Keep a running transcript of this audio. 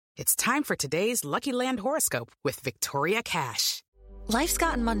It's time for today's Lucky Land horoscope with Victoria Cash. Life's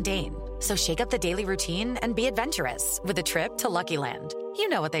gotten mundane, so shake up the daily routine and be adventurous with a trip to Lucky Land. You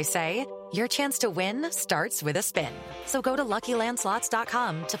know what they say, your chance to win starts with a spin. So go to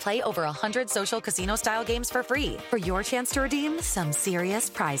LuckyLandSlots.com to play over 100 social casino-style games for free for your chance to redeem some serious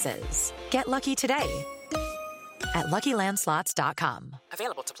prizes. Get lucky today at LuckyLandSlots.com.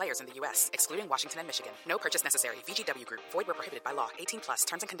 Available to players in the U.S., excluding Washington and Michigan. No purchase necessary. VGW Group. Void where prohibited by law. 18+.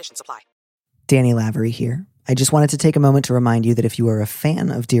 Terms and conditions apply. Danny Lavery here. I just wanted to take a moment to remind you that if you are a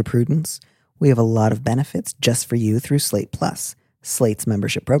fan of Dear Prudence, we have a lot of benefits just for you through Slate Plus, Slate's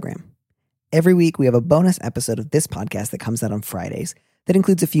membership program. Every week, we have a bonus episode of this podcast that comes out on Fridays that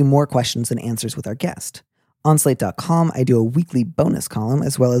includes a few more questions and answers with our guest. On Slate.com, I do a weekly bonus column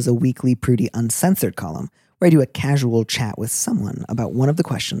as well as a weekly Prudy Uncensored column where I do a casual chat with someone about one of the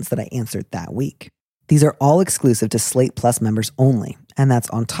questions that I answered that week. These are all exclusive to Slate Plus members only, and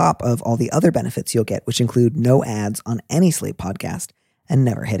that's on top of all the other benefits you'll get, which include no ads on any Slate podcast and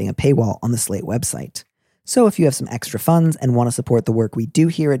never hitting a paywall on the Slate website. So if you have some extra funds and want to support the work we do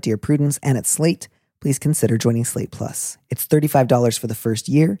here at Dear Prudence and at Slate, please consider joining Slate Plus. It's $35 for the first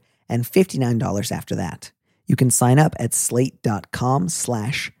year and $59 after that. You can sign up at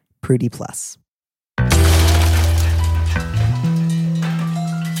slate.com/prudyplus.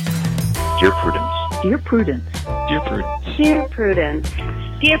 Dear Prudence. Dear Prudence. Dear Prudence. Dear Prudence.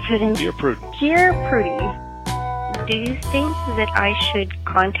 Dear Prudence. Dear Prudence. Dear Prudy. Do you think that I should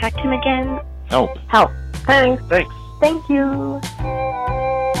contact him again? Help. Help. Thanks. Thanks. Thank you.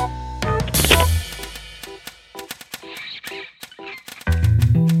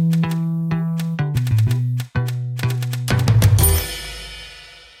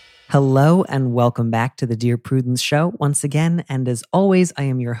 Hello and welcome back to the Dear Prudence Show once again. And as always, I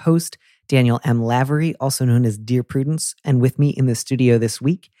am your host, Daniel M. Lavery, also known as Dear Prudence. And with me in the studio this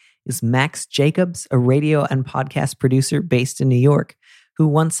week is Max Jacobs, a radio and podcast producer based in New York, who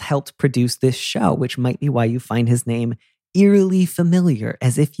once helped produce this show, which might be why you find his name eerily familiar,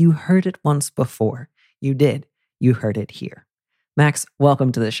 as if you heard it once before. You did. You heard it here. Max,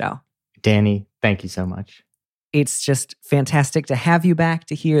 welcome to the show. Danny, thank you so much. It's just fantastic to have you back,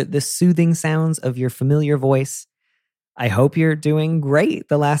 to hear the soothing sounds of your familiar voice. I hope you're doing great.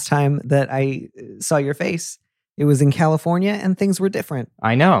 The last time that I saw your face, it was in California and things were different.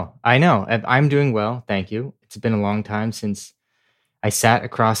 I know. I'm doing well, thank you. It's been a long time since I sat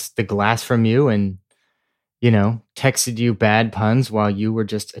across the glass from you and, texted you bad puns while you were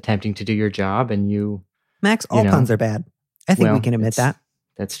just attempting to do your job. And Max, all puns are bad. I think we can admit that.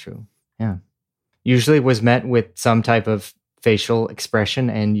 That's true. Yeah. Usually was met with some type of facial expression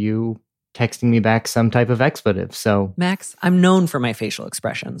and you texting me back some type of expletive. So, Max, I'm known for my facial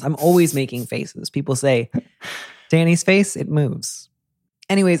expressions. I'm always making faces. People say, Danny's face, it moves.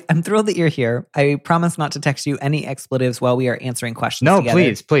 Anyways, I'm thrilled that you're here. I promise not to text you any expletives while we are answering questions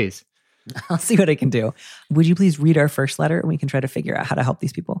together. Please. I'll see what I can do. Would you please read our first letter and we can try to figure out how to help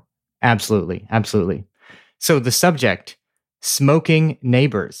these people? Absolutely. So the subject, smoking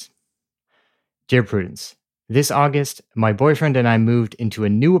neighbors. Dear Prudence, this August, my boyfriend and I moved into a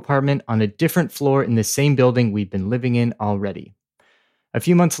new apartment on a different floor in the same building we've been living in already. A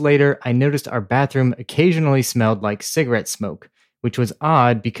few months later, I noticed our bathroom occasionally smelled like cigarette smoke, which was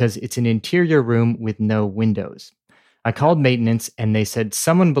odd because it's an interior room with no windows. I called maintenance and they said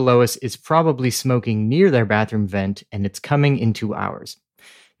someone below us is probably smoking near their bathroom vent and it's coming into ours.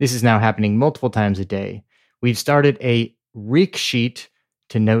 This is now happening multiple times a day. We've started a reek sheet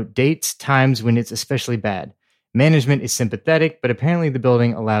to note dates, times when it's especially bad. Management is sympathetic, but apparently the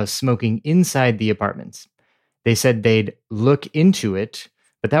building allows smoking inside the apartments. They said they'd look into it,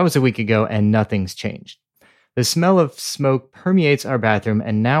 but that was a week ago and nothing's changed. The smell of smoke permeates our bathroom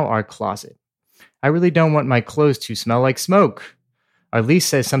and now our closet. I really don't want my clothes to smell like smoke. Our lease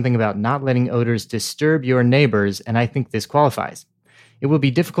says something about not letting odors disturb your neighbors, and I think this qualifies. It will be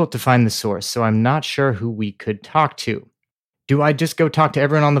difficult to find the source, so I'm not sure who we could talk to. Do I just go talk to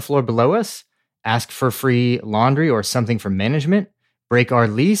everyone on the floor below us? Ask for free laundry or something from management? Break our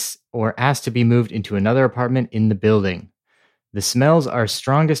lease? Or ask to be moved into another apartment in the building? The smells are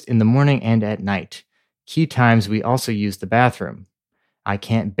strongest in the morning and at night. Key times we also use the bathroom. I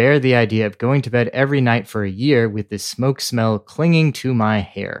can't bear the idea of going to bed every night for a year with this smoke smell clinging to my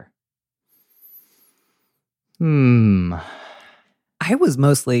hair. I was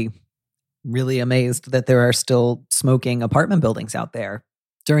mostly really amazed that there are still smoking apartment buildings out there.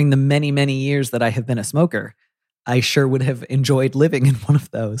 During the many, many years that I have been a smoker, I sure would have enjoyed living in one of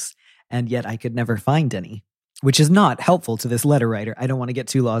those, and yet I could never find any, which is not helpful to this letter writer. I don't want to get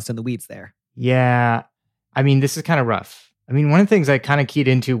too lost in the weeds there. Yeah, I mean, this is kind of rough. I mean, one of the things I kind of keyed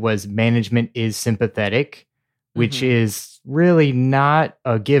into was management is sympathetic, which is really not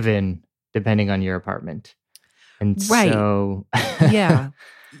a given depending on your apartment. And Right. so Yeah.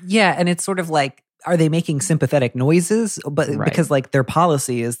 Yeah. And it's sort of like, are they making sympathetic noises? But Right. because like their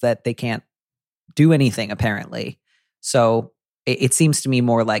policy is that they can't do anything apparently. So it seems to me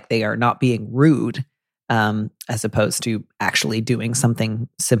more like they are not being rude as opposed to actually doing something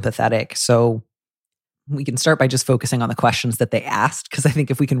sympathetic. So we can start by just focusing on the questions that they asked, because I think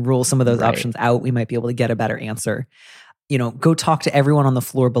if we can rule some of those Right. options out, we might be able to get a better answer. Go talk to everyone on the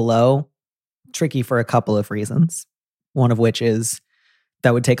floor below. Tricky for a couple of reasons. One of which is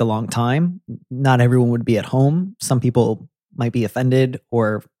that would take a long time. Not everyone would be at home. Some people might be offended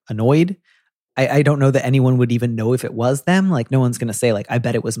or annoyed. I don't know that anyone would even know if it was them. Like, no one's going to say, like, I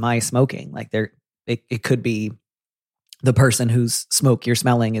bet it was my smoking. Like, it could be the person whose smoke you're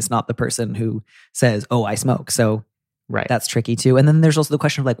smelling is not the person who says, oh, I smoke. So right. that's tricky too. And then there's also the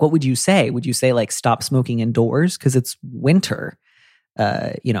question of like, what would you say? Would you say like, stop smoking indoors because it's winter?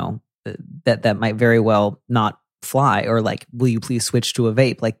 That might very well not fly. Or like, will you please switch to a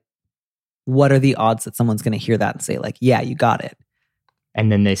vape? Like, what are the odds that someone's going to hear that and say like, yeah, you got it?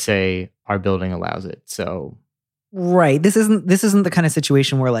 And then they say our building allows it. So right. This isn't the kind of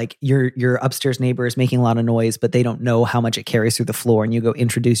situation where like your upstairs neighbor is making a lot of noise, but they don't know how much it carries through the floor, and you go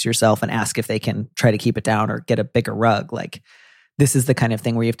introduce yourself and ask if they can try to keep it down or get a bigger rug. Like, this is the kind of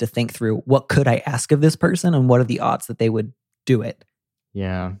thing where you have to think through, what could I ask of this person and what are the odds that they would do it?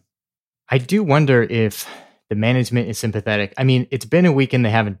 yeah. I do wonder if the management is sympathetic. I mean, it's been a week and they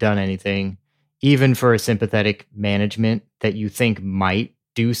haven't done anything. Even for a sympathetic management that you think might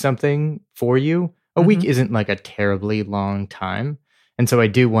do something for you, a week isn't like a terribly long time. And so I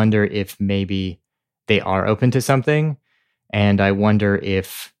do wonder if maybe they are open to something. And I wonder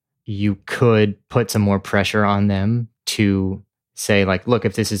if you could put some more pressure on them to say, like, look,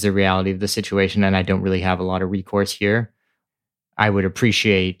 if this is the reality of the situation and I don't really have a lot of recourse here, I would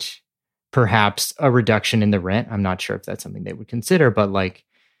appreciate perhaps a reduction in the rent. I'm not sure if that's something they would consider, but like,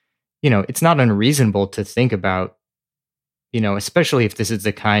 it's not unreasonable to think about, especially if this is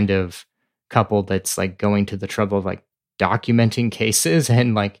the kind of couple that's like going to the trouble of like documenting cases.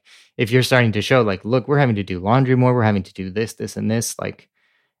 And like, if you're starting to show like, look, we're having to do laundry more, we're having to do this, this, and this, like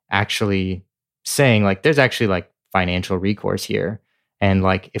actually saying like, there's actually like financial recourse here. And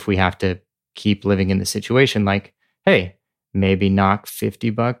like, if we have to keep living in the situation, like, hey, maybe knock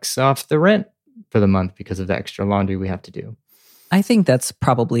 $50 off the rent for the month because of the extra laundry we have to do. I think that's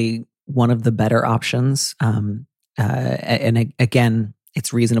probably one of the better options. Again,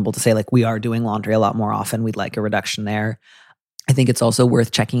 it's reasonable to say like, we are doing laundry a lot more often. We'd like a reduction there. I think it's also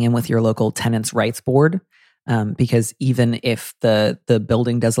worth checking in with your local tenants' rights board, because even if the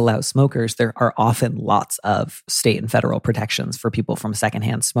building does allow smokers, there are often lots of state and federal protections for people from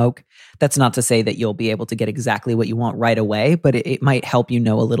secondhand smoke. That's not to say that you'll be able to get exactly what you want right away, but it might help you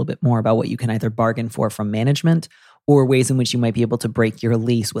know a little bit more about what you can either bargain for from management or ways in which you might be able to break your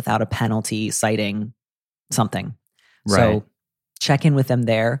lease without a penalty citing something. Right. So check in with them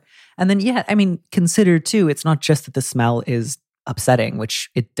there. And then, consider too, it's not just that the smell is upsetting,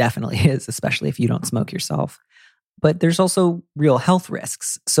 which it definitely is, especially if you don't smoke yourself. But there's also real health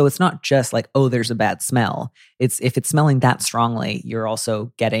risks. So it's not just like, oh, there's a bad smell. It's if it's smelling that strongly, you're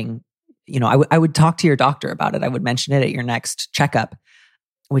also getting, I would talk to your doctor about it. I would mention it at your next checkup,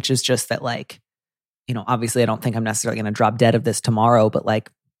 which is just that like, obviously I don't think I'm necessarily going to drop dead of this tomorrow, but like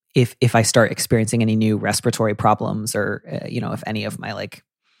if I start experiencing any new respiratory problems or, if any of my like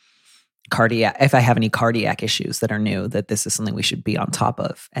if I have any cardiac issues that are new, that this is something we should be on top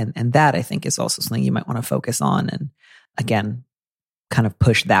of. And that I think is also something you might want to focus on. And again, kind of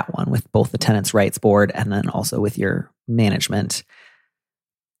push that one with both the tenants' rights board and then also with your management.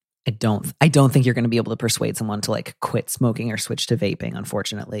 I don't think you're going to be able to persuade someone to like quit smoking or switch to vaping,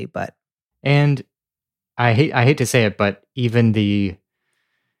 unfortunately, And I hate to say it, but even the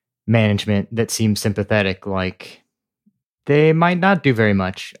management that seems sympathetic, like they might not do very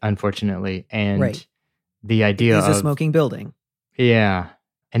much, unfortunately. And right. The idea of a smoking building. Yeah.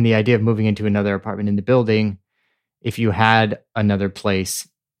 And the idea of moving into another apartment in the building, if you had another place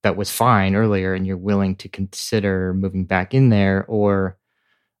that was fine earlier and you're willing to consider moving back in there, or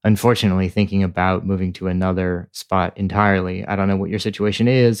unfortunately thinking about moving to another spot entirely. I don't know what your situation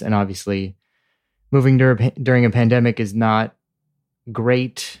is. And obviously moving during a pandemic is not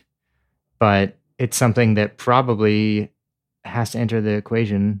great, but it's something that probably has to enter the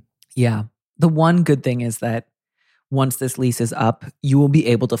equation. Yeah. The one good thing is that once this lease is up, you will be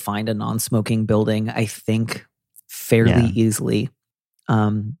able to find a non-smoking building, I think, fairly easily.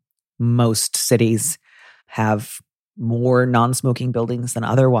 Most cities have more non-smoking buildings than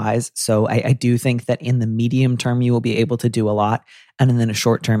otherwise. So I do think that in the medium term, you will be able to do a lot. And then in the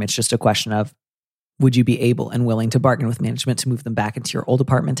short term, it's just a question of, would you be able and willing to bargain with management to move them back into your old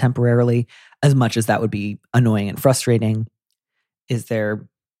apartment temporarily, as much as that would be annoying and frustrating? Is there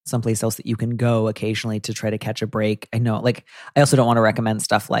someplace else that you can go occasionally to try to catch a break? I know, like, I also don't want to recommend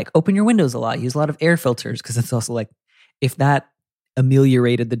stuff like open your windows a lot, use a lot of air filters, because it's also like, if that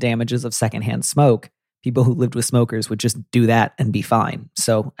ameliorated the damages of secondhand smoke, people who lived with smokers would just do that and be fine.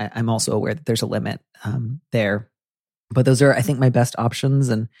 So I'm also aware that there's a limit there. But those are, I think, my best options.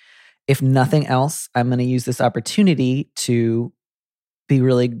 And if nothing else, I'm going to use this opportunity to be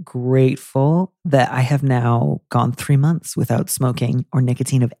really grateful that I have now gone 3 months without smoking or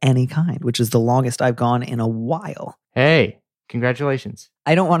nicotine of any kind, which is the longest I've gone in a while. Hey, congratulations.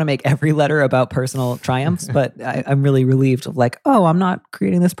 I don't want to make every letter about personal triumphs, but I'm really relieved of like, oh, I'm not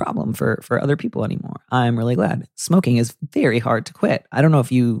creating this problem for other people anymore. I'm really glad. Smoking is very hard to quit. I don't know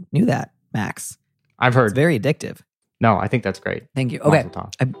if you knew that, Max. I've heard. It's very addictive. No, I think that's great. Thank you. Okay.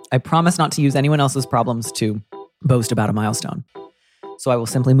 I promise not to use anyone else's problems to boast about a milestone. So I will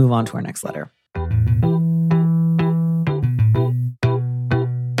simply move on to our next letter.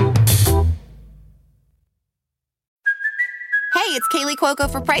 Hey, it's Kaylee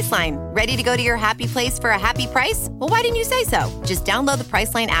Cuoco for Priceline. Ready to go to your happy place for a happy price? Well, why didn't you say so? Just download the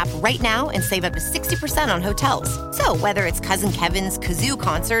Priceline app right now and save up to 60% on hotels. So whether it's Cousin Kevin's Kazoo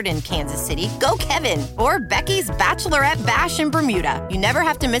Concert in Kansas City, go Kevin, or Becky's Bachelorette Bash in Bermuda, you never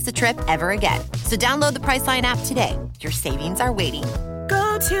have to miss a trip ever again. So download the Priceline app today. Your savings are waiting.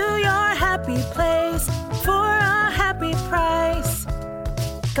 Go to your happy place for a happy price.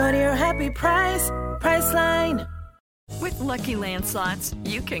 Go to your happy price, Priceline. With Lucky Land Slots,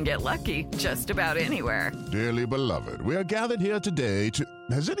 you can get lucky just about anywhere. Dearly beloved, we are gathered here today to...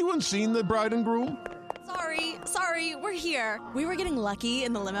 Has anyone seen the bride and groom? Sorry, we're here. We were getting lucky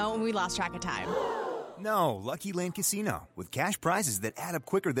in the limo and we lost track of time. No, Lucky Land Casino, with cash prizes that add up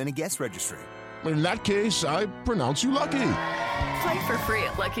quicker than a guest registry. In that case, I pronounce you lucky. Play for free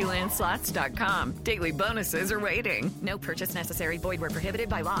at LuckyLandSlots.com. Daily bonuses are waiting. No purchase necessary. Void where prohibited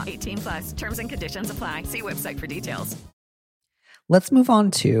by law. 18+. Terms and conditions apply. See website for details. Let's move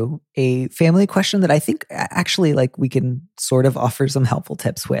on to a family question that I think actually like we can sort of offer some helpful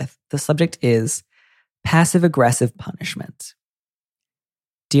tips with. The subject is passive-aggressive punishment.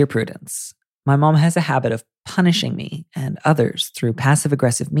 Dear Prudence, my mom has a habit of punishing me and others through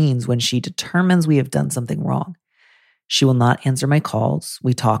passive-aggressive means when she determines we have done something wrong. She will not answer my calls.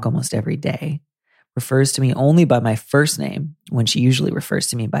 We talk almost every day. Refers to me only by my first name when she usually refers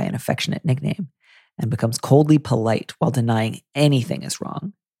to me by an affectionate nickname, and becomes coldly polite while denying anything is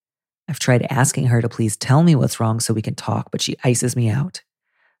wrong. I've tried asking her to please tell me what's wrong so we can talk, but she ices me out.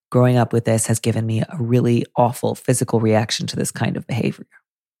 Growing up with this has given me a really awful physical reaction to this kind of behavior.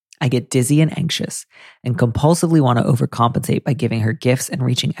 I get dizzy and anxious and compulsively want to overcompensate by giving her gifts and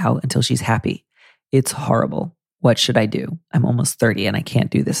reaching out until she's happy. It's horrible. What should I do? I'm almost 30 and I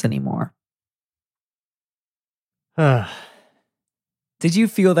can't do this anymore. Did you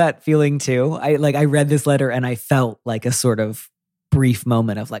feel that feeling too? I read this letter and I felt like a sort of brief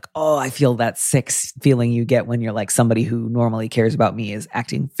moment of like, oh, I feel that sick feeling you get when you're like somebody who normally cares about me is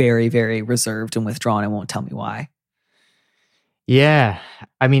acting very, very reserved and withdrawn and won't tell me why. Yeah.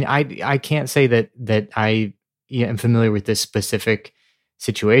 I mean, I can't say that I am familiar with this specific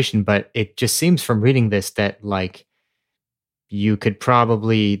situation, but it just seems from reading this that like you could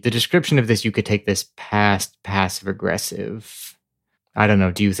probably, the description of this, you could take this past passive aggressive. I don't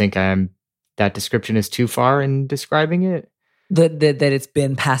know. Do you think that description is too far in describing it? That it's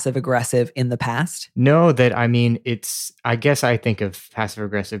been passive aggressive in the past? No, I guess I think of passive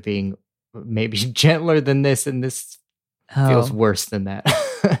aggressive being maybe gentler than this, and this feels worse than that.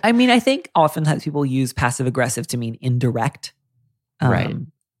 I mean, I think oftentimes people use passive aggressive to mean indirect. Right.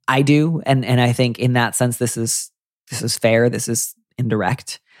 I do. And I think in that sense, this is fair. This is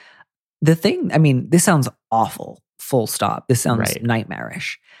indirect. The thing, I mean, this sounds awful, full stop. This sounds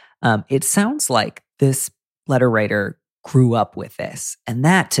nightmarish. It sounds like this letter writer grew up with this. And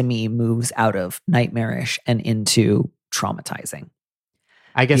that to me moves out of nightmarish and into traumatizing.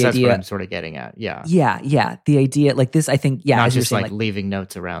 I guess that's what I'm sort of getting at. Yeah. Yeah. The idea like this, I think, not just like leaving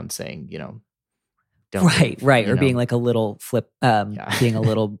notes around saying, don't right. Or being like a little flip, being a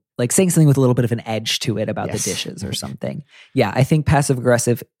little like saying something with a little bit of an edge to it about the dishes or something. Yeah. I think passive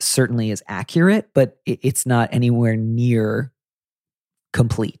aggressive certainly is accurate, but it's not anywhere near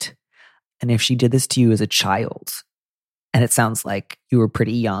complete. And if she did this to you as a child, and it sounds like you were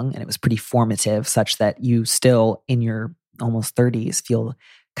pretty young and it was pretty formative such that you still in your almost 30s feel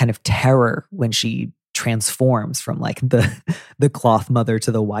kind of terror when she transforms from like the cloth mother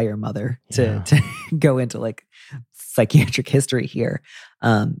to the wire mother to go into like psychiatric history here.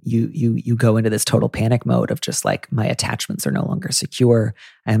 You go into this total panic mode of just like, my attachments are no longer secure.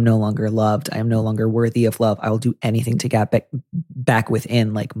 I am no longer loved. I am no longer worthy of love. I will do anything to get back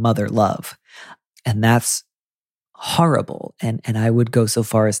within like mother love. And that's horrible. And I would go so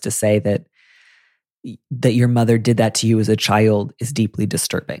far as to say that your mother did that to you as a child is deeply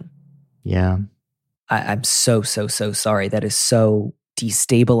disturbing. Yeah. I'm so sorry. That is so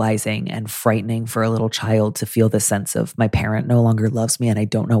destabilizing and frightening for a little child to feel the sense of, my parent no longer loves me and I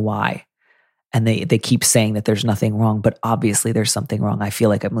don't know why. And they keep saying that there's nothing wrong, but obviously there's something wrong. I feel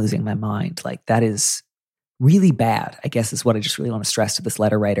like I'm losing my mind. Like, that is really bad, I guess, is what I just really want to stress to this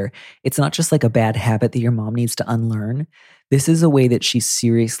letter writer. It's not just like a bad habit that your mom needs to unlearn. This is a way that she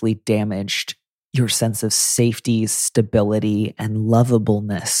seriously damaged your sense of safety, stability, and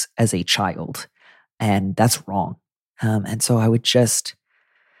lovableness as a child. And that's wrong. And so I would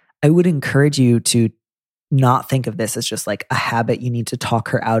encourage you to not think of this as just like a habit you need to talk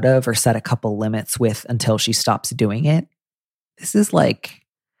her out of or set a couple limits with until she stops doing it. This is like,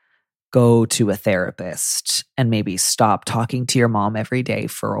 go to a therapist and maybe stop talking to your mom every day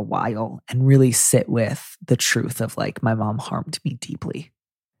for a while and really sit with the truth of like, my mom harmed me deeply.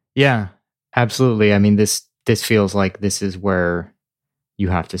 Yeah, absolutely. I mean, this feels like this is where you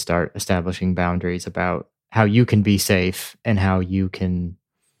have to start establishing boundaries about how you can be safe and how you can,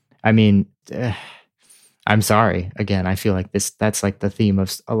 I mean, I'm sorry. Again, I feel like that's like the theme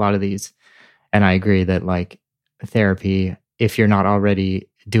of a lot of these. And I agree that like therapy, if you're not already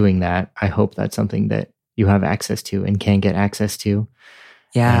doing that, I hope that's something that you have access to and can get access to.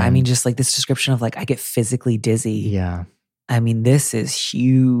 Yeah. I mean, just like this description of like, I get physically dizzy. Yeah. I mean, this is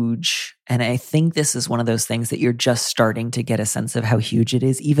huge. And I think this is one of those things that you're just starting to get a sense of how huge it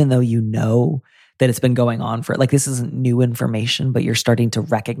is, even though you know that it's been going on for, like, this isn't new information, but you're starting to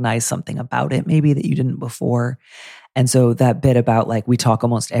recognize something about it maybe that you didn't before. And so that bit about like, we talk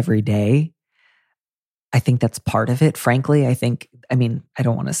almost every day, I think that's part of it. Frankly, I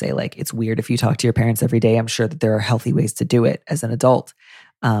don't want to say like it's weird if you talk to your parents every day. I'm sure that there are healthy ways to do it as an adult.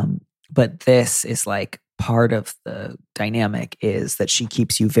 But this is like, part of the dynamic is that she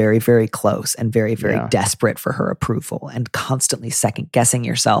keeps you very, very close and very, very desperate for her approval and constantly second guessing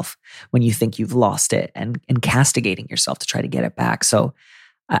yourself when you think you've lost it and castigating yourself to try to get it back. So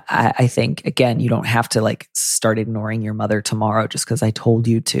I think, again, you don't have to like start ignoring your mother tomorrow just because I told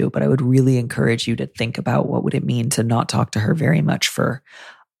you to, but I would really encourage you to think about what would it mean to not talk to her very much for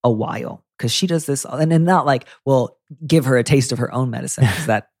a while. Because she does this, and not like, well, give her a taste of her own medicine, because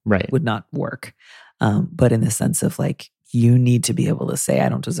that would not work. But in the sense of like, you need to be able to say, I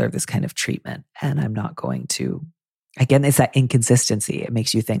don't deserve this kind of treatment and I'm not going to. Again, it's that inconsistency. It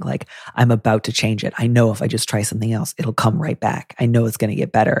makes you think like, I'm about to change it. I know if I just try something else, it'll come right back. I know it's going to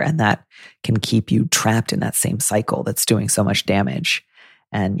get better. And that can keep you trapped in that same cycle that's doing so much damage.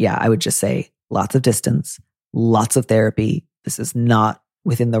 And yeah, I would just say lots of distance, lots of therapy. This is not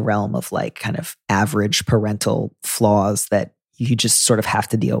within the realm of like kind of average parental flaws that you just sort of have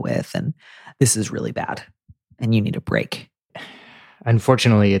to deal with. And this is really bad and you need a break.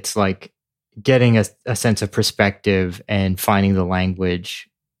 Unfortunately, it's like getting a sense of perspective and finding the language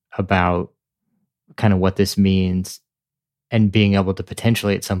about kind of what this means and being able to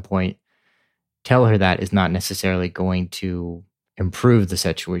potentially at some point tell her that is not necessarily going to improve the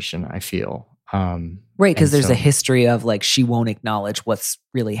situation, I feel. Right, because there's a history of like, she won't acknowledge what's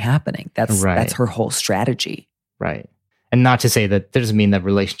really happening. That's her whole strategy. Right. And not to say that doesn't mean that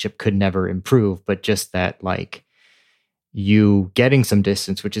relationship could never improve, but just that like you getting some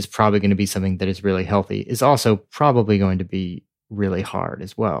distance, which is probably going to be something that is really healthy, is also probably going to be really hard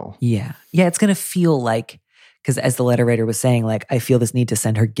as well. Yeah. Yeah, it's going to feel like, because as the letter writer was saying, like, I feel this need to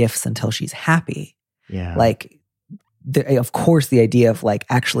send her gifts until she's happy. Yeah. Like, of course, the idea of like,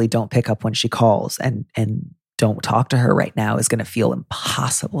 actually don't pick up when she calls and don't talk to her right now is going to feel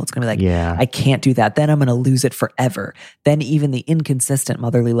impossible. It's going to be like, I can't do that. Then I'm going to lose it forever. Then even the inconsistent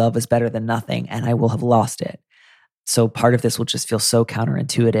motherly love is better than nothing and I will have lost it. So part of this will just feel so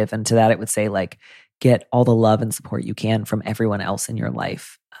counterintuitive. And to that, it would say like, get all the love and support you can from everyone else in your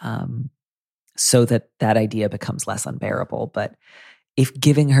life, so that idea becomes less unbearable. But if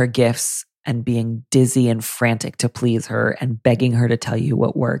giving her gifts and being dizzy and frantic to please her and begging her to tell you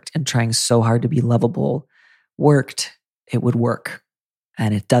what worked and trying so hard to be lovable worked, it would work.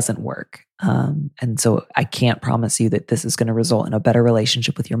 and it doesn't work. And so I can't promise you that this is going to result in a better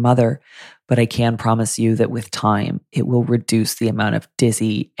relationship with your mother, but I can promise you that with time, it will reduce the amount of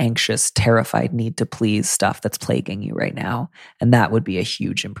dizzy, anxious, terrified, need to please stuff that's plaguing you right now. And that would be a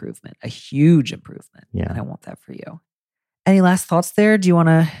huge improvement, Yeah. And I want that for you. Any last thoughts there? Do you want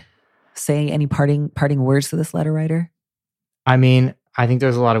to say any parting words to this letter writer? I mean, I think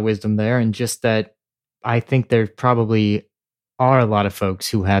there's a lot of wisdom there, and just that I think there probably are a lot of folks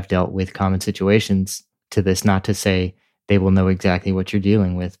who have dealt with common situations to this, not to say they will know exactly what you're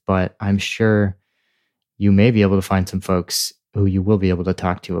dealing with, but I'm sure you may be able to find some folks who you will be able to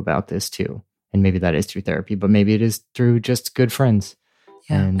talk to about this too. And maybe that is through therapy, but maybe it is through just good friends.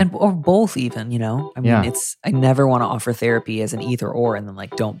 Yeah. Or both even, I mean, I never want to offer therapy as an either or and then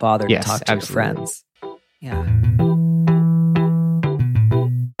like, don't bother to talk to your friends. Yeah.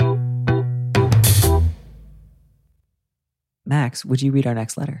 Max, would you read our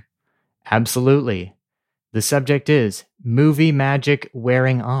next letter? Absolutely. The subject is movie magic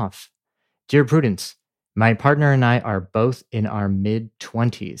wearing off. Dear Prudence, my partner and I are both in our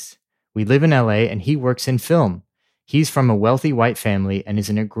mid-20s. We live in LA and he works in film. He's from a wealthy white family and is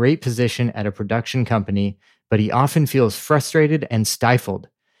in a great position at a production company, but he often feels frustrated and stifled.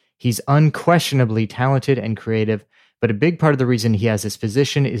 He's unquestionably talented and creative, but a big part of the reason he has this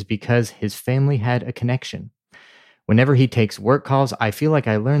position is because his family had a connection. Whenever he takes work calls, I feel like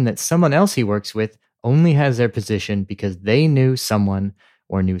I learn that someone else he works with only has their position because they knew someone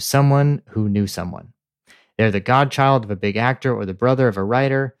or knew someone who knew someone. They're the godchild of a big actor or the brother of a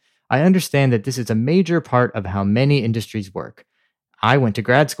writer. I understand that this is a major part of how many industries work. I went to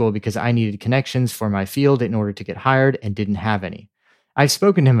grad school because I needed connections for my field in order to get hired and didn't have any. I've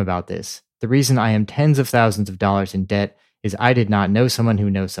spoken to him about this. The reason I am tens of thousands of dollars in debt is I did not know someone who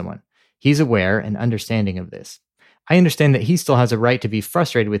knows someone. He's aware and understanding of this. I understand that he still has a right to be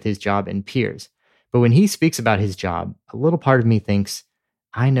frustrated with his job and peers. But when he speaks about his job, a little part of me thinks,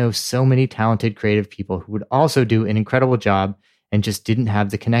 I know so many talented, creative people who would also do an incredible job and just didn't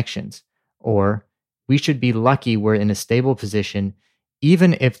have the connections. Or we should be lucky we're in a stable position,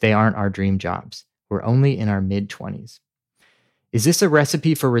 even if they aren't our dream jobs. We're only in our mid-20s. Is this a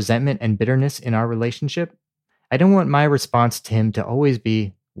recipe for resentment and bitterness in our relationship? I don't want my response to him to always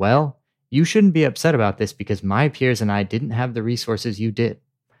be, well, you shouldn't be upset about this because my peers and I didn't have the resources you did.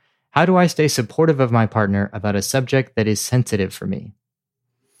 How do I stay supportive of my partner about a subject that is sensitive for me?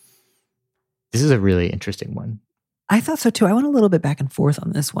 This is a really interesting one. I thought so too. I went a little bit back and forth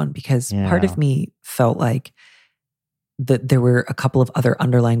on this one because part of me felt like that there were a couple of other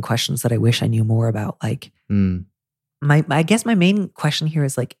underlying questions that I wish I knew more about. Like, I guess my main question here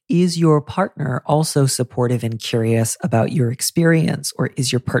is like, is your partner also supportive and curious about your experience, or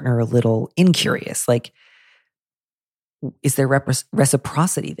is your partner a little incurious? Like, is there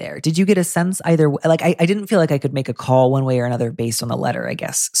reciprocity there? Did you get a sense either? Like, I didn't feel like I could make a call one way or another based on the letter, I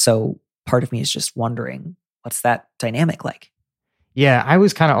guess. So part of me is just wondering, what's that dynamic like? Yeah, I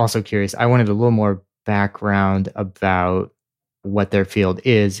was kind of also curious. I wanted a little more background about what their field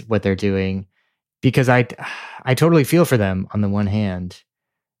is, what they're doing, because I totally feel for them on the one hand.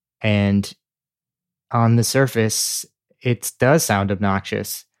 And on the surface, it does sound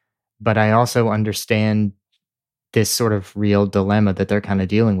obnoxious, but I also understand this sort of real dilemma that they're kind of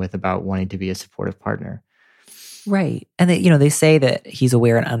dealing with about wanting to be a supportive partner. Right. And they say that he's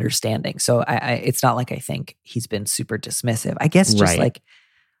aware and understanding. So it's not like I think he's been super dismissive. I guess just like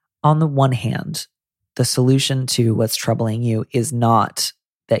on the one hand, the solution to what's troubling you is not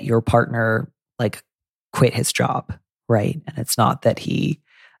that your partner like quit his job, right? And it's not that he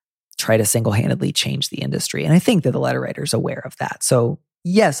tried to single-handedly change the industry. And I think that the letter writer is aware of that. So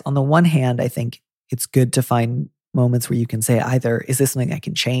yes, on the one hand, I think it's good to find moments where you can say either, is this something I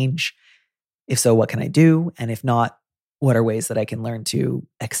can change? If so, what can I do? And if not, what are ways that I can learn to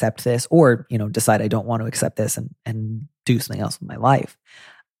accept this or, decide I don't want to accept this and do something else with my life?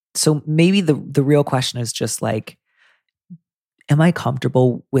 So maybe the real question is just like, am I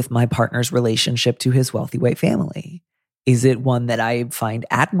comfortable with my partner's relationship to his wealthy white family? Is it one that I find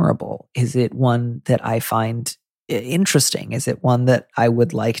admirable? Is it one that I find interesting? Is it one that I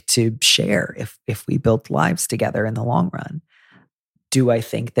would like to share if we built lives together in the long run? Do I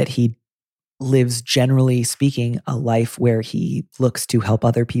think that he lives, generally speaking, a life where he looks to help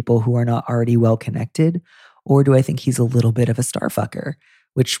other people who are not already well connected? Or do I think he's a little bit of a starfucker?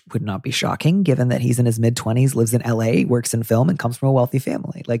 Which would not be shocking given that he's in his mid-20s, lives in LA, works in film, and comes from a wealthy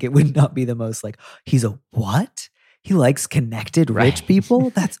family. Like, it would not be the most like, he's a what? He likes connected rich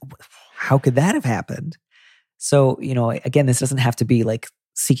people? How could that have happened? So, again, this doesn't have to be like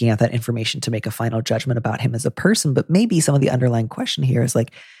seeking out that information to make a final judgment about him as a person. But maybe some of the underlying question here is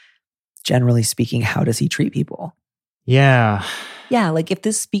like, generally speaking, how does he treat people? Yeah. Yeah, like if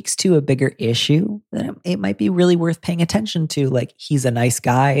this speaks to a bigger issue, then it might be really worth paying attention to. Like, he's a nice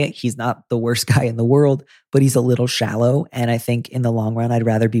guy. He's not the worst guy in the world, but he's a little shallow. And I think in the long run, I'd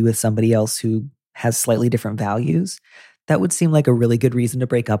rather be with somebody else who has slightly different values. That would seem like a really good reason to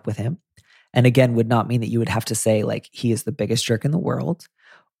break up with him. And again, would not mean that you would have to say like, he is the biggest jerk in the world.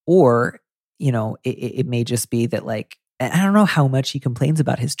 Or, you know, it may just be that like, I don't know how much he complains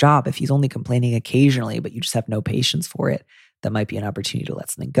about his job. If he's only complaining occasionally, but you just have no patience for it, that might be an opportunity to let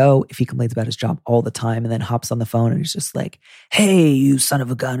something go. If he complains about his job all the time and then hops on the phone and he's just like, hey, you son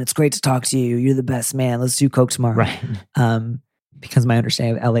of a gun, it's great to talk to you. You're the best, man. Let's do coke tomorrow. Right. Because my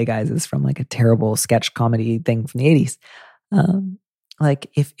understanding of LA Guys is from like a terrible sketch comedy thing from the 80s. Like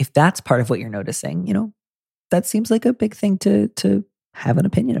if that's part of what you're noticing, you know, that seems like a big thing to have an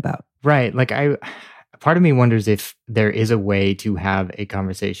opinion about. Right. Like part of me wonders if there is a way to have a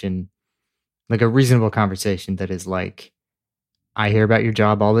conversation, like a reasonable conversation that is like, I hear about your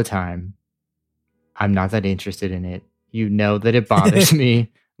job all the time. I'm not that interested in it. You know that it bothers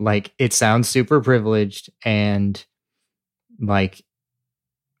me. Like, it sounds super privileged. And like,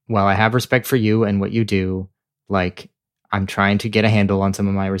 while I have respect for you and what you do, like, I'm trying to get a handle on some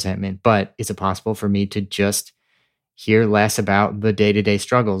of my resentment. But is it possible for me to just hear less about the day-to-day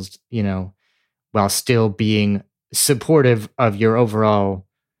struggles, you know, while still being supportive of your overall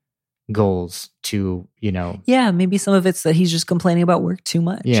goals to, you know. Yeah, maybe some of it's that he's just complaining about work too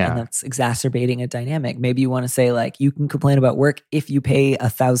much. Yeah. And that's exacerbating a dynamic. Maybe you want to say like, you can complain about work if you pay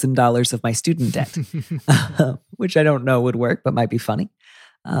 $1,000 of my student debt, which I don't know would work, but might be funny.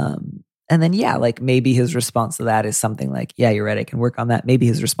 And then, yeah, like maybe his response to that is something like, yeah, you're right, I can work on that. Maybe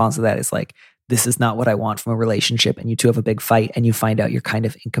his response to that is like, this is not what I want from a relationship. And you two have a big fight and you find out you're kind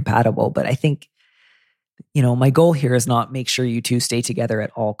of incompatible. But I think, you know, my goal here is not make sure you two stay together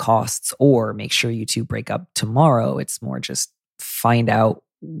at all costs or make sure you two break up tomorrow. It's more just find out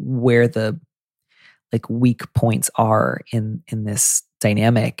where the like weak points are in this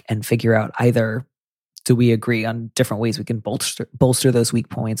dynamic and figure out either do we agree on different ways we can bolster those weak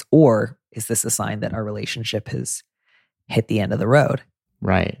points, or is this a sign that our relationship has hit the end of the road?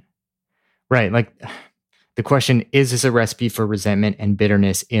 Right. Right. Like the question, is this a recipe for resentment and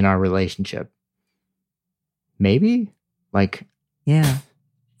bitterness in our relationship? Maybe? Like, yeah.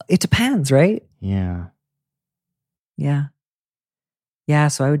 It depends, right? Yeah. Yeah. Yeah.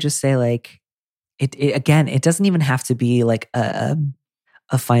 So I would just say like, it again, it doesn't even have to be like a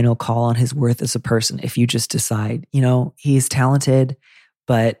final call on his worth as a person. If you just decide, you know, he's talented,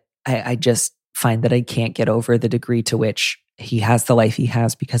 but I just find that I can't get over the degree to which he has the life he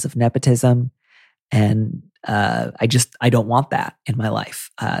has because of nepotism. And I don't want that in my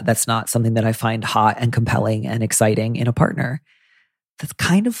life. That's not something that I find hot and compelling and exciting in a partner. That's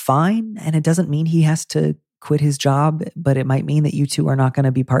kind of fine. And it doesn't mean he has to quit his job, but it might mean that you two are not going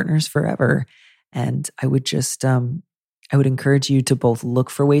to be partners forever. And I would just, I would encourage you to both look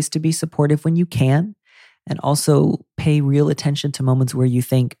for ways to be supportive when you can, and also pay real attention to moments where you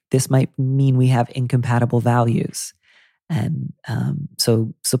think this might mean we have incompatible values. And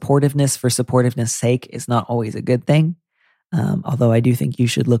so supportiveness for supportiveness' sake is not always a good thing. Although I do think you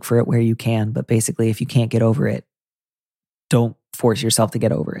should look for it where you can. But basically, if you can't get over it, don't force yourself to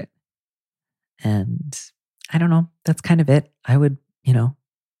get over it. And I don't know. That's kind of it. I would, you know,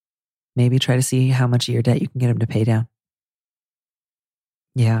 maybe try to see how much of your debt you can get him to pay down.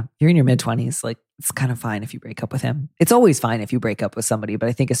 Yeah, you're in your mid-20s. Like, it's kind of fine if you break up with him. It's always fine if you break up with somebody. But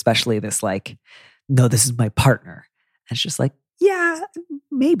I think especially this like, no, this is my partner. It's just like, yeah,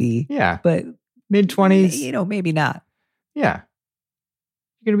 maybe. Yeah. But mid-20s. You know, maybe not. Yeah.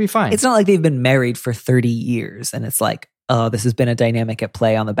 You're going to be fine. It's not like they've been married for 30 years and it's like, oh, this has been a dynamic at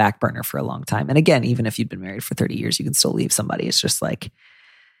play on the back burner for a long time. And again, even if you'd been married for 30 years, you can still leave somebody. It's just like,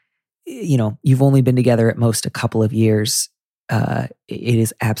 you know, you've only been together at most a couple of years. It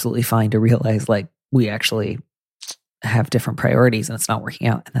is absolutely fine to realize like we actually have different priorities and it's not working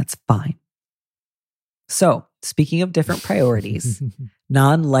out, and that's fine. So, speaking of different priorities,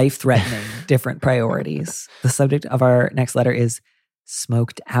 non-life-threatening different priorities, the subject of our next letter is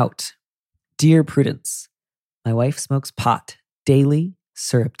smoked out. Dear Prudence, my wife smokes pot daily,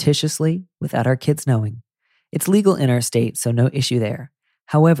 surreptitiously, without our kids knowing. It's legal in our state, so no issue there.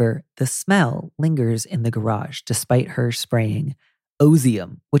 However, the smell lingers in the garage despite her spraying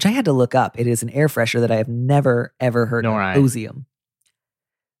Ozium, which I had to look up. It is an air freshener that I have never, ever heard of. Ozium.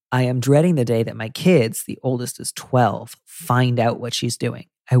 I am dreading the day that my kids, the oldest is 12, find out what she's doing.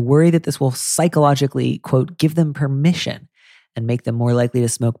 I worry that this will psychologically, quote, give them permission and make them more likely to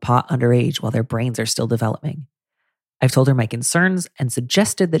smoke pot underage while their brains are still developing. I've told her my concerns and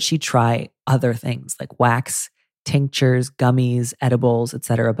suggested that she try other things like wax, tinctures, gummies, edibles,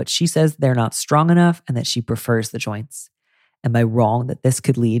 etc., but she says they're not strong enough and that she prefers the joints. Am I wrong that this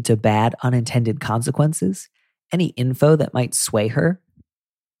could lead to bad unintended consequences? Any info that might sway her?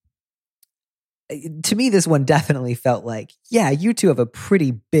 To me, this one definitely felt like, yeah, you two have a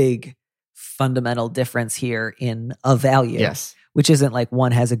pretty big fundamental difference here in a value. Yes. Which isn't like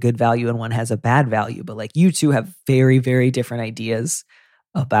one has a good value and one has a bad value, but like you two have very, very different ideas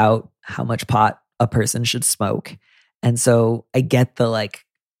about how much pot a person should smoke. And so I get the like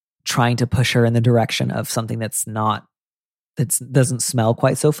trying to push her in the direction of something that doesn't smell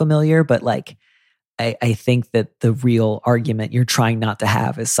quite so familiar, but like I think that the real argument you're trying not to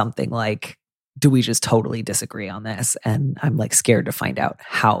have is something like, do we just totally disagree on this? And I'm like scared to find out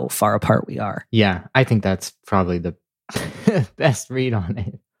how far apart we are. Yeah, I think that's probably the best read on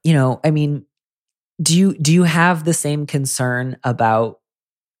it. You know, I mean, do you have the same concern about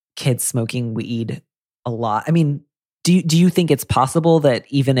kids smoking weed a lot? I mean, do you think it's possible that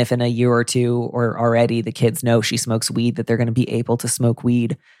even if in a year or two or already the kids know she smokes weed, that they're going to be able to smoke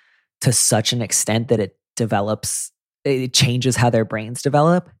weed to such an extent that it changes how their brains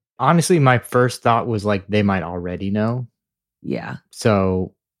develop? Honestly, my first thought was like they might already know. Yeah.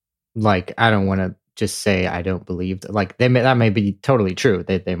 So like I don't want to just say I don't believe that. Like that may be totally true.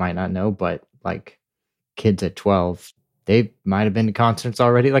 They might not know, but like kids at 12, they might have been to concerts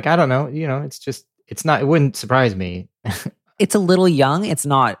already. Like I don't know. You know, it wouldn't surprise me. It's a little young. It's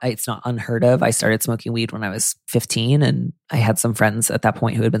not unheard of. I started smoking weed when I was 15, and I had some friends at that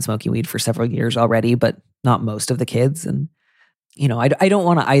point who had been smoking weed for several years already, but not most of the kids. And you know, I don't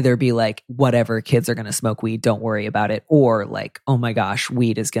want to either be like, whatever, kids are going to smoke weed, don't worry about it. Or like, oh my gosh,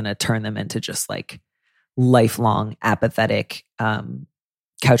 weed is going to turn them into just like lifelong apathetic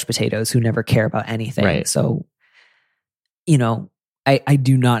couch potatoes who never care about anything. Right. So, you know, I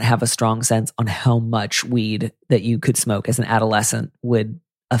do not have a strong sense on how much weed that you could smoke as an adolescent would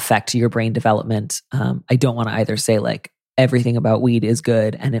affect your brain development. I don't want to either say like, everything about weed is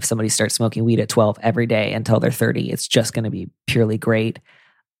good, and if somebody starts smoking weed at 12 every day until they're 30, it's just going to be purely great.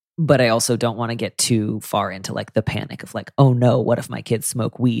 But I also don't want to get too far into like the panic of like, oh no, what if my kids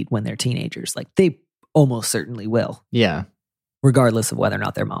smoke weed when they're teenagers? Like they almost certainly will. Yeah. Regardless of whether or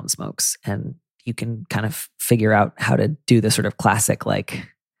not their mom smokes. And you can kind of figure out how to do the sort of classic like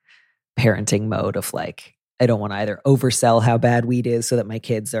parenting mode of like, I don't want to either oversell how bad weed is so that my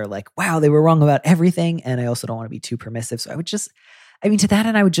kids are like, wow, they were wrong about everything. And I also don't want to be too permissive. So to that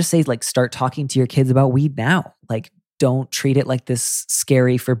end, I would just say like, start talking to your kids about weed now. Like, don't treat it like this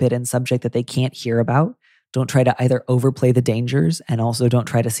scary, forbidden subject that they can't hear about. Don't try to either overplay the dangers, and also don't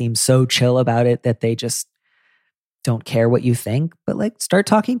try to seem so chill about it that they just don't care what you think, but like start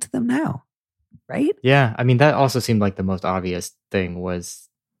talking to them now. Right? Yeah. I mean, that also seemed like the most obvious thing was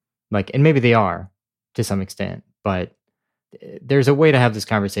like, and maybe they are to some extent, but there's a way to have this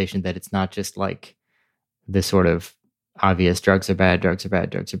conversation that it's not just like this sort of obvious drugs are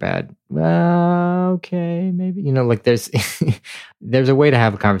bad. Well, okay, maybe, you know, like there's a way to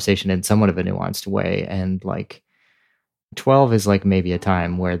have a conversation in somewhat of a nuanced way. And like 12 is like maybe a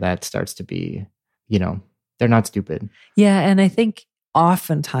time where that starts to be, you know, they're not stupid. Yeah. And I think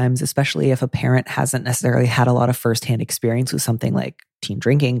oftentimes, especially if a parent hasn't necessarily had a lot of firsthand experience with something like teen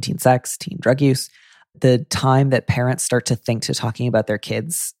drinking, teen sex, teen drug use, the time that parents start to think to talking about their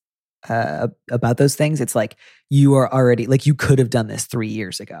kids about those things, it's like you are already like, you could have done this 3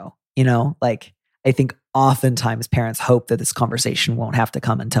 years ago, you know? Like I think oftentimes parents hope that this conversation won't have to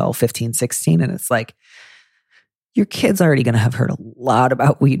come until 15, 16. And it's like, your kid's already going to have heard a lot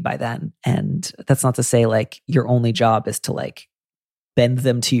about weed by then. And that's not to say like your only job is to like bend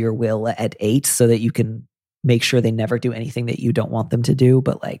them to your will at 8 so that you can make sure they never do anything that you don't want them to do.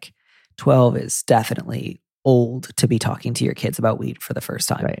 But like 12 is definitely old to be talking to your kids about weed for the first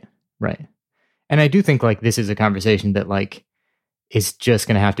time. Right. And I do think like this is a conversation that like is just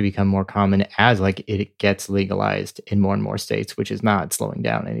going to have to become more common as like it gets legalized in more and more states, which is not slowing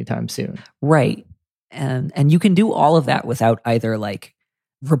down anytime soon. Right. And you can do all of that without either like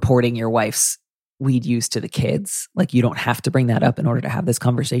reporting your wife's weed use to the kids. Like you don't have to bring that up in order to have this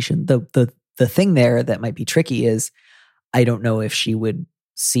conversation. The thing there that might be tricky is I don't know if she would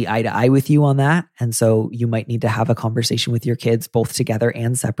see eye to eye with you on that. And so you might need to have a conversation with your kids both together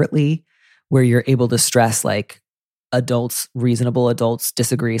and separately where you're able to stress like reasonable adults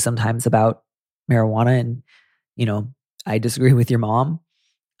disagree sometimes about marijuana. And, you know, I disagree with your mom.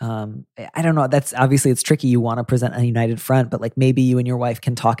 I don't know. That's obviously it's tricky. You want to present a united front, but like maybe you and your wife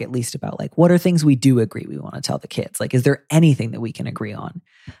can talk at least about like, what are things we do agree we want to tell the kids? Like, is there anything that we can agree on?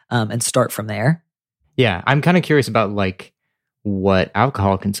 And start from there. Yeah. I'm kind of curious about like what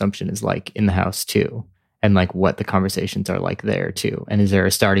alcohol consumption is like in the house too. And like what the conversations are like there too. And is there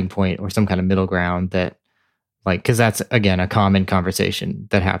a starting point or some kind of middle ground that like, cause that's again, a common conversation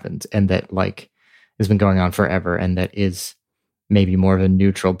that happens and that like has been going on forever. And that is maybe more of a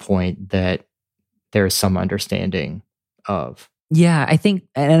neutral point that there's some understanding of. Yeah, I think,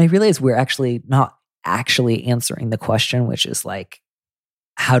 and I realize we're actually not actually answering the question, which is like,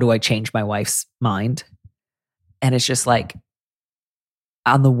 how do I change my wife's mind? And it's just like,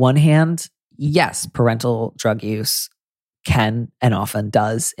 on the one hand, yes, parental drug use can and often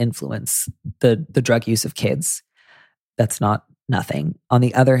does influence the drug use of kids. That's not nothing. On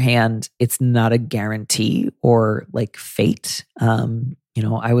the other hand, it's not a guarantee or like fate.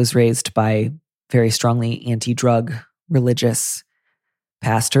 I was raised by very strongly anti-drug religious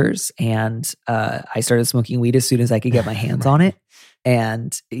pastors, and I started smoking weed as soon as I could get my hands on it.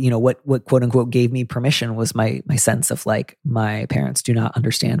 And what quote unquote gave me permission was my sense of like, my parents do not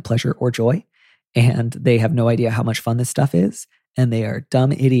understand pleasure or joy, and they have no idea how much fun this stuff is, and they are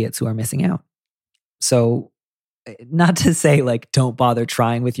dumb idiots who are missing out. So, not to say like, don't bother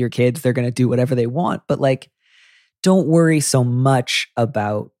trying with your kids, they're going to do whatever they want, but like, don't worry so much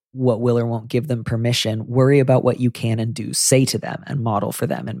about what will or won't give them permission. Worry about what you can and do say to them and model for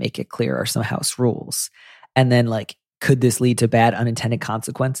them and make it clear are some house rules. And then like, could this lead to bad unintended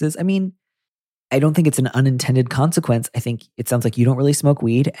consequences? I mean, I don't think it's an unintended consequence. I think it sounds like you don't really smoke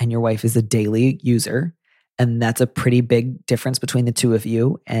weed and your wife is a daily user. And that's a pretty big difference between the two of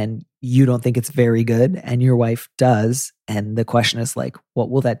you. And you don't think it's very good and your wife does. And the question is like,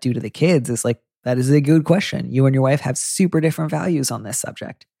 what will that do to the kids? It's like, that is a good question. You and your wife have super different values on this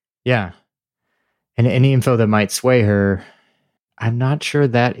subject. Yeah. And any info that might sway her, I'm not sure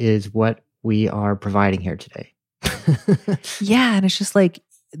that is what we are providing here today. Yeah. And it's just like,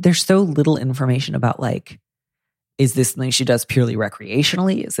 there's so little information about like, is this something she does purely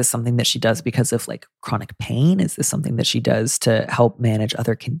recreationally? Is this something that she does because of like chronic pain? Is this something that she does to help manage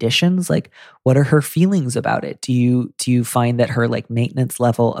other conditions? Like, what are her feelings about it? Do you find that her like maintenance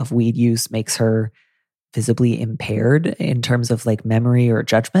level of weed use makes her visibly impaired in terms of like memory or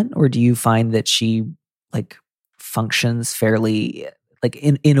judgment? Or do you find that she like functions fairly like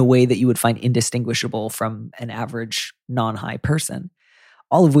in a way that you would find indistinguishable from an average non-high person?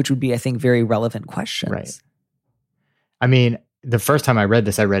 All of which would be, I think, very relevant questions. Right. I mean, the first time I read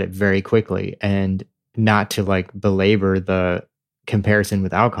this, I read it very quickly, and not to like belabor the comparison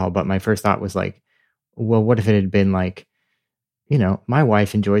with alcohol, but my first thought was like, well, what if it had been like, my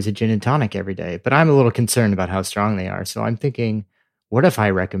wife enjoys a gin and tonic every day, but I'm a little concerned about how strong they are. So I'm thinking, what if I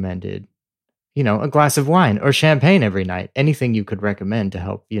recommended, a glass of wine or champagne every night? Anything you could recommend to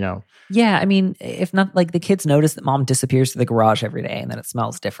help, Yeah, I mean, if not, like the kids notice that mom disappears to the garage every day and that it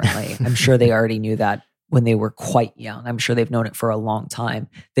smells differently. I'm sure they already knew that when they were quite young. I'm sure they've known it for a long time.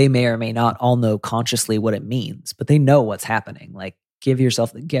 They may or may not all know consciously what it means, but they know what's happening. Like, give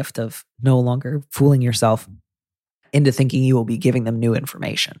yourself the gift of no longer fooling yourself into thinking you will be giving them new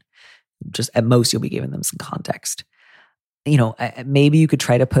information. Just at most, you'll be giving them some context. Maybe you could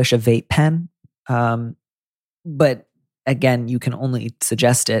try to push a vape pen. But again, you can only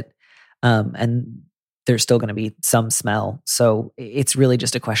suggest it. And there's still going to be some smell. So it's really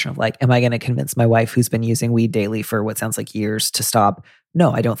just a question of like, am I going to convince my wife who's been using weed daily for what sounds like years to stop?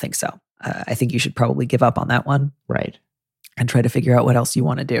 No, I don't think so. I think you should probably give up on that one. Right. And try to figure out what else you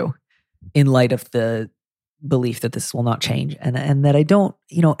want to do in light of the belief that this will not change. And that I don't,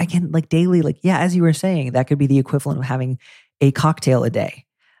 again, like daily, like, yeah, as you were saying, that could be the equivalent of having a cocktail a day,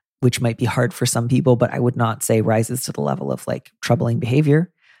 which might be hard for some people, but I would not say rises to the level of like troubling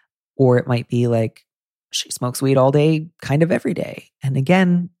behavior. Or it might be like, she smokes weed all day, kind of every day. And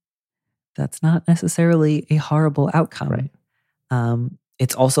again, that's not necessarily a horrible outcome. Right.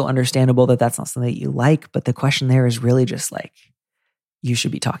 It's also understandable that that's not something that you like, but the question there is really just like, you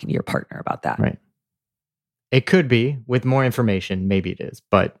should be talking to your partner about that. Right. It could be with more information, maybe it is,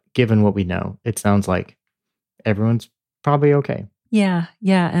 but given what we know, it sounds like everyone's probably okay. Yeah.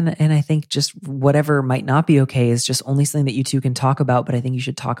 And I think just whatever might not be okay is just only something that you two can talk about, but I think you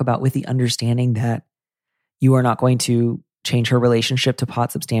should talk about with the understanding that you are not going to change her relationship to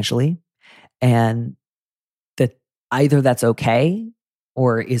pot substantially, and that either that's okay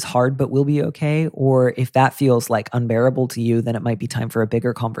or is hard but will be okay, or if that feels like unbearable to you, then it might be time for a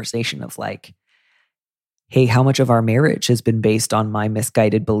bigger conversation of like, hey, how much of our marriage has been based on my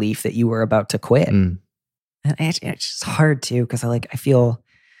misguided belief that you were about to quit? And it's just hard too, because I feel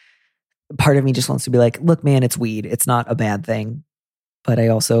part of me just wants to be like, look, man, it's weed. It's not a bad thing. But I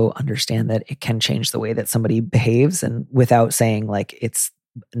also understand that it can change the way that somebody behaves. And without saying like it's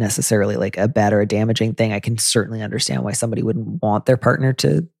necessarily like a bad or a damaging thing, I can certainly understand why somebody wouldn't want their partner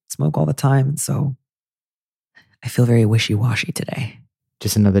to smoke all the time. And so I feel very wishy-washy today.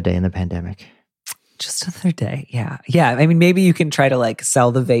 Just another day in the pandemic. Just another day. Yeah. Yeah. I mean, maybe you can try to like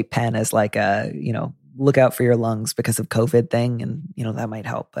sell the vape pen as like a, look out for your lungs because of COVID thing. And, that might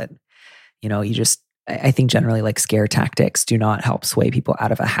help. But, I think generally like scare tactics do not help sway people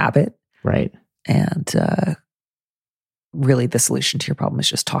out of a habit. Right. And really the solution to your problem is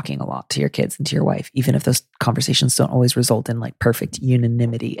just talking a lot to your kids and to your wife. Even if those conversations don't always result in like perfect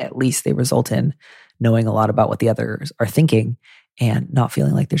unanimity, at least they result in knowing a lot about what the others are thinking and not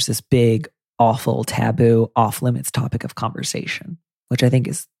feeling like there's this big, awful, taboo, off-limits topic of conversation, which I think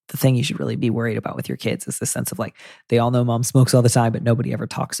is the thing you should really be worried about with your kids, is this sense of like, they all know mom smokes all the time, but nobody ever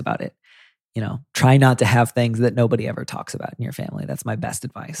talks about it. Try not to have things that nobody ever talks about in your family. That's my best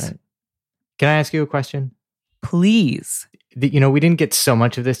advice. Right. Can I ask you a question? Please. We didn't get so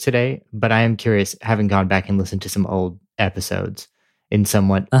much of this today, but I am curious, having gone back and listened to some old episodes in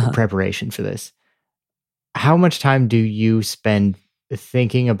somewhat preparation for this. How much time do you spend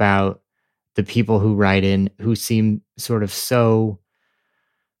thinking about the people who write in who seem sort of so,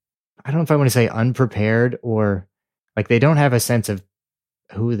 I don't know if I want to say unprepared, or like they don't have a sense of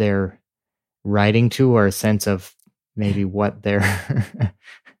who they're writing to, or a sense of maybe what they're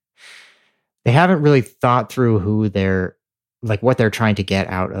they haven't really thought through who they're like, what they're trying to get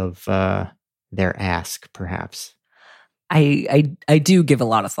out of their ask, perhaps. I do give a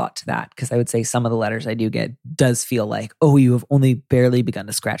lot of thought to that, because I would say some of the letters I do get does feel like, oh, you have only barely begun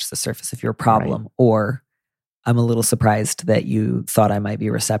to scratch the surface of your problem, right. Or I'm a little surprised that you thought I might be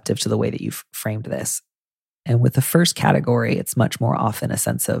receptive to the way that you've framed this. And with the first category, it's much more often a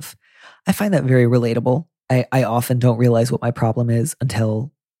sense of, I find that very relatable. I often don't realize what my problem is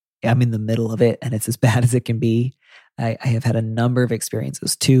until I'm in the middle of it and it's as bad as it can be. I have had a number of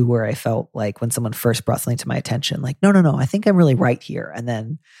experiences too, where I felt like when someone first brought something to my attention, like, no, I think I'm really right here. And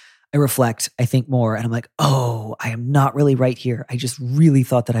then I reflect, I think more, and I'm like, oh, I am not really right here. I just really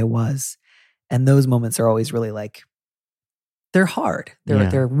thought that I was. And those moments are always really like, they're hard.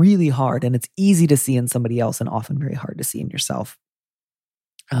 They're really hard. And it's easy to see in somebody else and often very hard to see in yourself.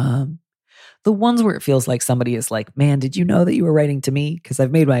 The ones where it feels like somebody is like, man, did you know that you were writing to me? Because I've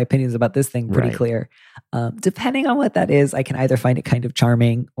made my opinions about this thing pretty clear. Depending on what that is, I can either find it kind of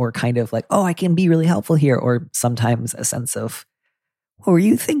charming or kind of like, oh, I can be really helpful here. Or sometimes a sense of, what were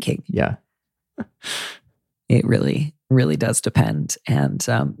you thinking? Yeah. It really, really does depend. And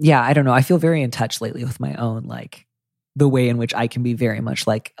I don't know. I feel very in touch lately with my own, like the way in which I can be very much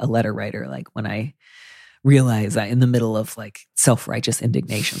like a letter writer. Like when I realize that in the middle of like self-righteous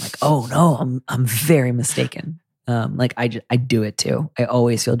indignation, like, oh no, I'm very mistaken. Like I do it too. I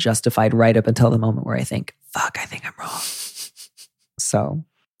always feel justified right up until the moment where I think, fuck, I think I'm wrong. So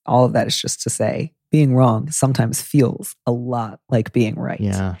all of that is just to say, being wrong sometimes feels a lot like being right.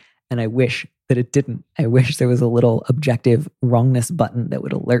 Yeah. And I wish that it didn't. I wish there was a little objective wrongness button that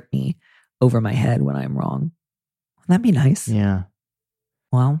would alert me over my head when I'm wrong. Wouldn't that be nice? Yeah.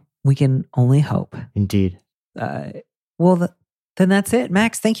 Well, we can only hope. Indeed. Then that's it.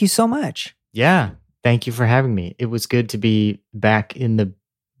 Max, thank you so much. Yeah. Thank you for having me. It was good to be back in the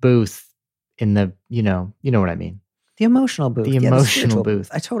booth, in the, you know what I mean. The emotional booth. The emotional booth.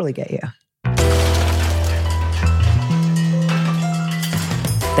 I totally get you.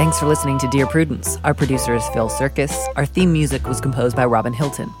 Thanks for listening to Dear Prudence. Our producer is Phil Circus. Our theme music was composed by Robin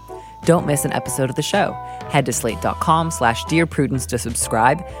Hilton. Don't miss an episode of the show. Head to slate.com/Dear Prudence to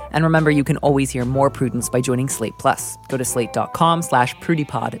subscribe. And remember, you can always hear more Prudence by joining Slate Plus. Go to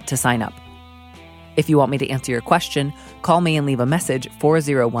slate.com/PrudyPod to sign up. If you want me to answer your question, call me and leave a message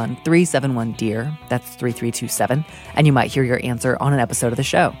 401-371-DEAR. That's 3327. And you might hear your answer on an episode of the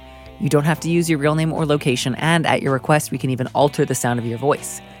show. You don't have to use your real name or location. And at your request, we can even alter the sound of your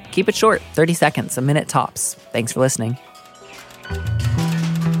voice. Keep it short, 30 seconds, a minute tops. Thanks for listening.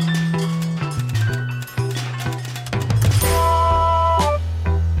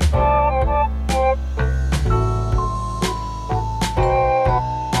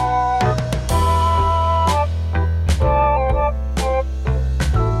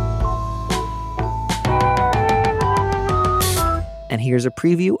 Here's a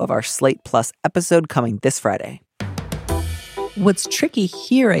preview of our Slate Plus episode coming this Friday. What's tricky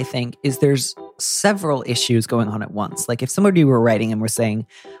here, I think, is there's several issues going on at once. Like if somebody were writing and were saying,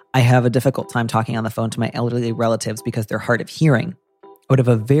 I have a difficult time talking on the phone to my elderly relatives because they're hard of hearing, I would have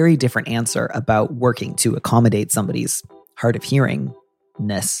a very different answer about working to accommodate somebody's hard of hearing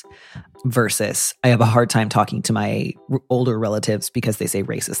versus I have a hard time talking to my older relatives because they say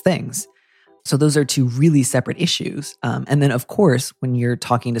racist things. So those are two really separate issues. And then, of course, when you're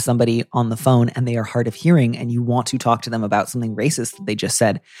talking to somebody on the phone and they are hard of hearing and you want to talk to them about something racist that they just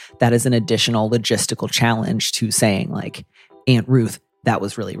said, that is an additional logistical challenge to saying, like, Aunt Ruth, that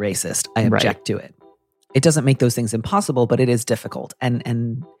was really racist. I object to it. It doesn't make those things impossible, but it is difficult.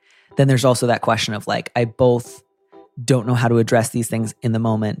 And then there's also that question of, like, I both don't know how to address these things in the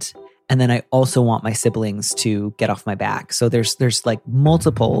moment, and then I also want my siblings to get off my back. So there's like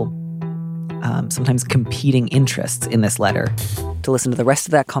multiple sometimes competing interests in this letter. To listen to the rest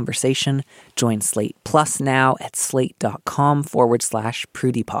of that conversation, join Slate Plus now at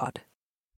slate.com/PrudyPod.